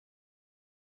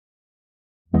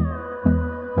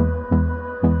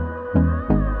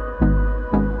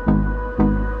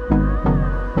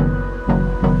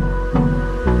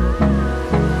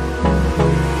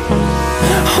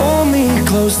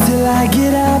close till I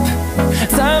get up.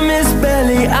 Time is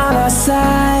barely on our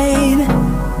side.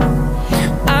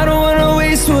 I don't wanna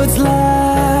waste what's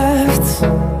left.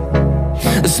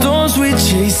 The storms we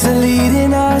chase are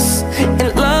leading us, and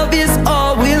love is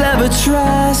all we'll ever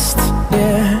trust.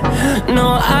 Yeah, no,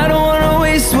 I don't wanna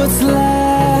waste what's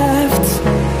left.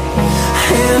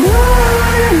 And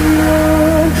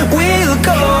on we'll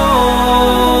go,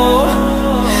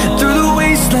 through the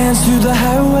wastelands, through the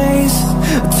highways,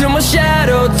 till my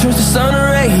shadow turns to sun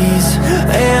rays.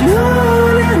 And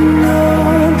on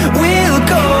we'll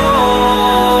go,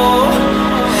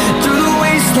 through the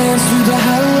wastelands, through the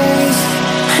highways,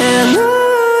 and on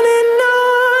we'll go.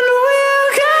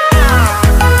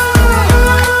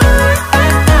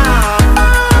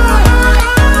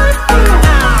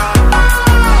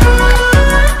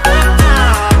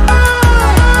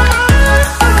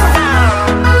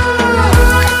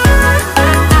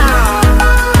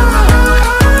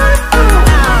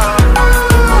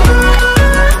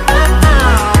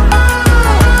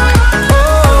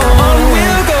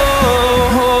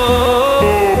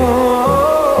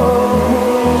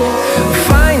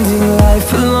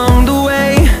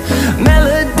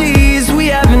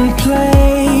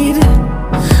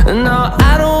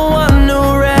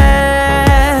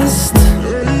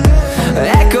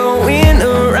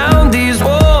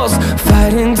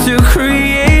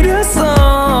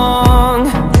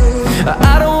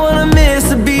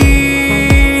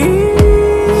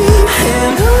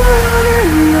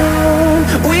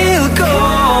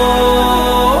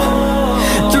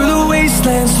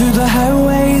 Through the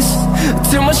highways,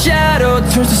 till my shadow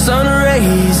turns to sun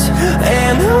rays.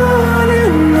 And on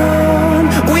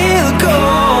we'll go,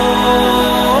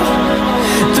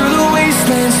 through the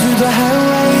wastelands, through the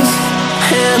highways,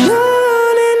 and on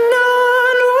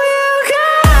we'll go.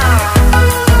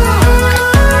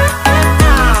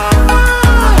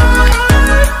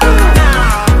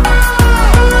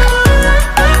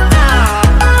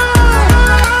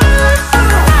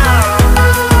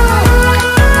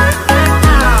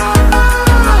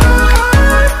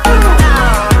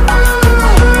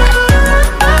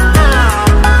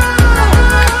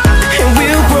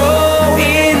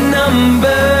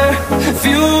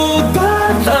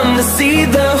 See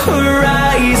the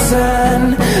horizon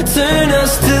turn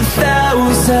us to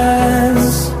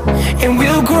thousands, and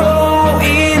we'll grow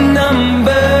in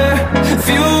number,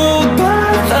 fueled by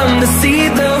them to see